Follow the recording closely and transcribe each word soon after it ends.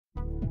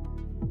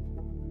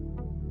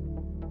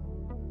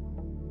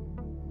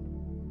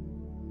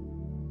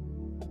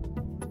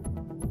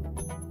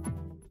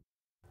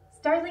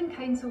Stirling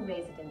Council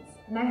residents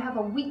now have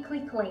a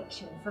weekly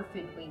collection for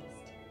food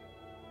waste.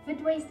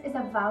 Food waste is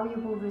a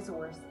valuable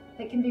resource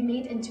that can be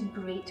made into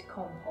great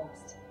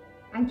compost,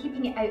 and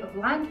keeping it out of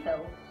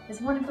landfill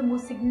is one of the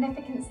most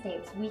significant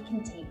steps we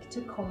can take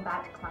to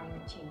combat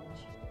climate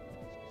change.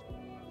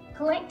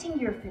 Collecting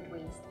your food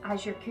waste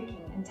as you're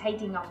cooking and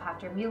tidying up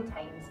after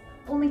mealtimes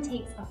only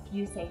takes a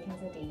few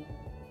seconds a day.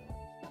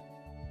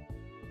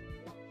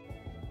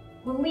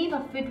 We'll leave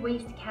a food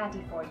waste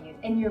caddy for you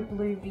in your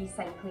blue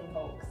recycling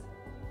box.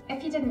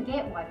 If you didn't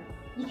get one,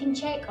 you can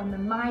check on the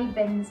My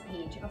Bins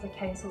page of the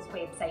Council's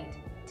website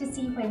to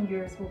see when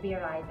yours will be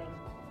arriving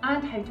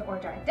and how to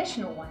order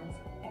additional ones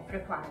if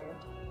required.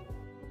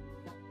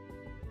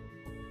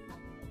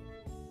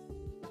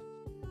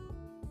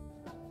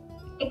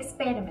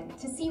 Experiment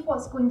to see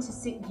what's going to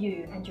suit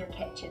you and your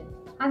kitchen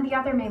and the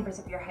other members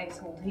of your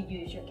household who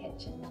use your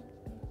kitchen.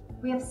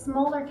 We have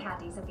smaller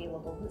caddies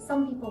available that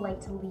some people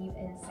like to leave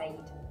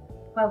inside,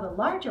 while the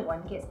larger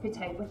one gets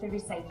put out with the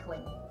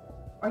recycling.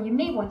 Or you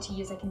may want to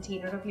use a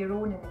container of your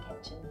own in the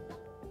kitchen.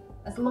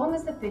 As long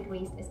as the food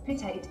waste is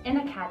put out in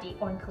a caddy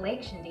on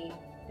collection day,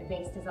 the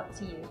rest is up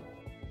to you.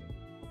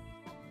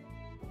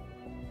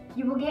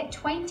 You will get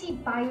 20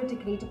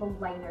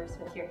 biodegradable liners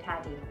with your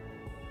caddy.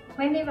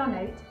 When they run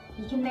out,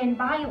 you can then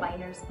buy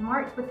liners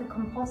marked with the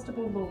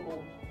compostable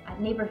logo at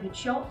neighbourhood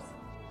shops,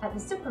 at the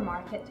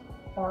supermarket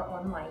or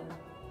online.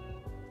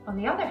 On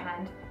the other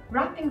hand,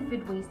 wrapping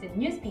food waste in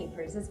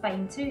newspapers is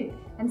fine too,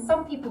 and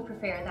some people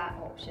prefer that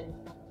option.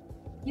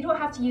 You don't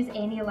have to use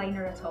any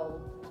liner at all,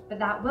 but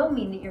that will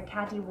mean that your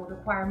caddy will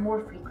require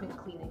more frequent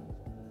cleaning.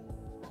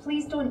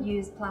 Please don't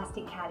use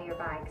plastic carrier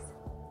bags.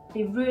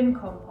 They ruin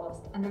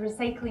compost and the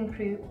recycling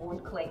crew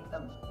won't collect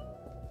them.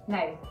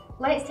 Now,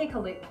 let's take a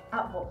look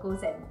at what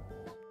goes in.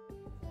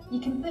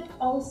 You can put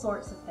all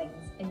sorts of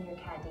things in your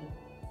caddy.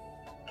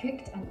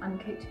 Cooked and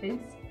uncooked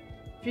foods,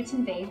 fruit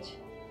and veg,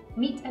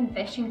 meat and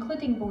fish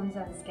including bones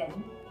and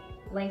skin,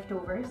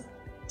 leftovers,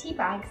 tea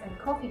bags and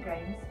coffee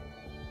grounds,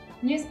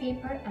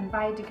 newspaper and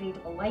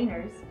biodegradable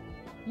liners,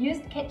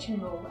 used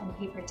kitchen roll and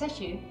paper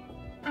tissue,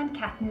 and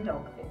cat and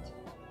dog food.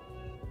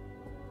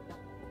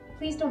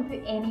 Please don't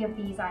put any of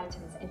these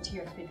items into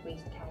your food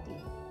waste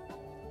caddy.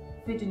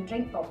 Food and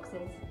drink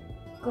boxes,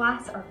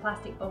 glass or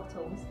plastic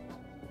bottles,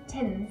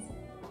 tins,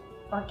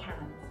 or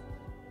cans.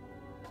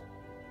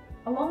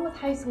 Along with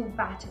household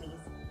batteries,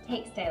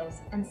 textiles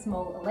and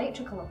small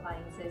electrical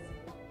appliances,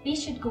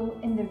 these should go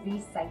in the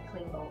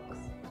recycling box.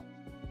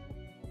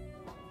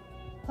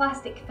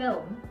 Plastic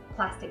film,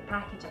 plastic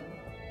packaging,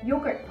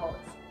 yogurt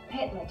pots,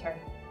 pet litter,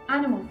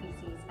 animal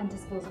feces and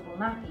disposable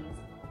nappies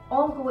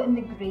all go in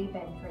the grey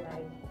bin for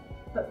now,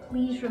 but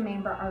please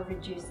remember our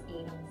reduce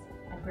aims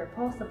and where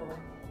possible,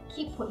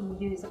 keep what you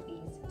use of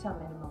these to a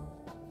minimum.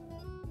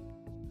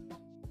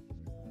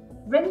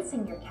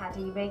 Rinsing your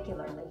caddy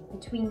regularly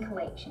between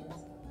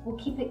collections will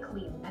keep it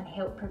clean and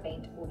help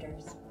prevent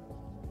odours.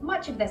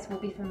 Much of this will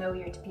be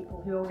familiar to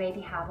people who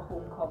already have a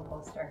home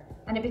composter,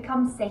 and it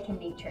becomes second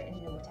nature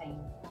in no time.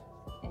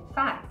 In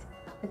fact,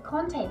 the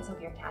contents of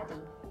your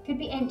caddy could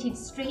be emptied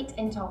straight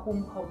into a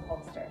home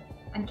composter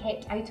and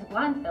kept out of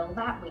landfill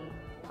that way,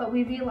 but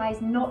we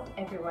realise not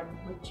everyone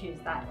would choose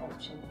that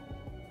option.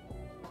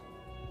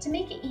 To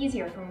make it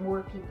easier for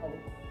more people,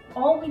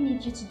 all we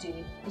need you to do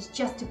is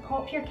just to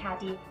pop your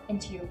caddy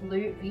into your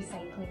blue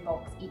recycling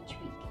box each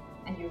week,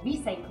 and your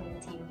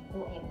recycling team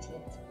will empty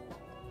it.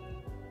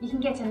 You can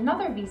get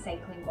another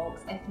recycling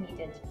box if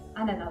needed,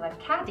 and another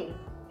caddy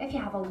if you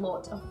have a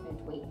lot of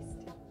food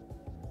waste.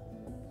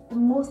 The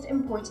most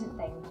important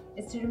thing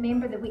is to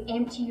remember that we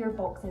empty your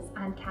boxes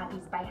and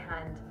caddies by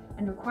hand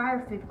and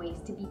require food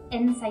waste to be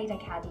inside a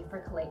caddy for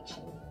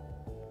collection.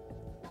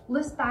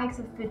 Loose bags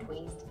of food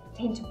waste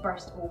tend to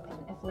burst open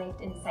if left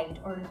inside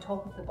or on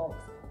top of the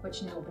box,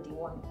 which nobody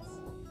wants.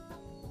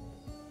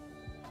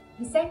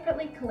 The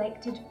separately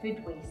collected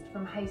food waste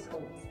from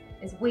households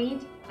is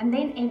weighed and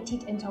then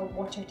emptied into a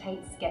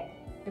watertight skip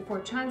before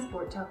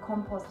transport to a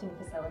composting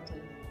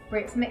facility,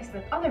 where it's mixed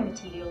with other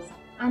materials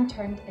and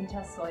turned into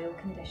a soil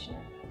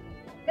conditioner.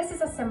 This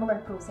is a similar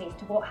process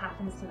to what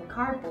happens to the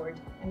cardboard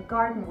and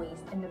garden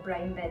waste in the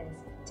brown bins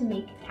to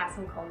make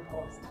castle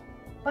compost,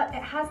 but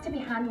it has to be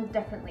handled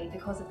differently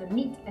because of the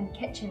meat and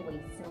kitchen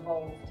wastes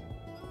involved.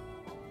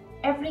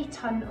 Every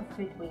tonne of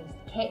food waste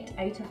kept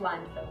out of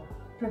landfill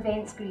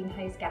prevents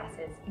greenhouse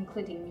gases,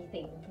 including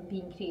methane, from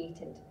being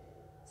created.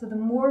 So the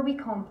more we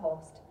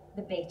compost,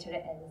 the better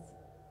it is.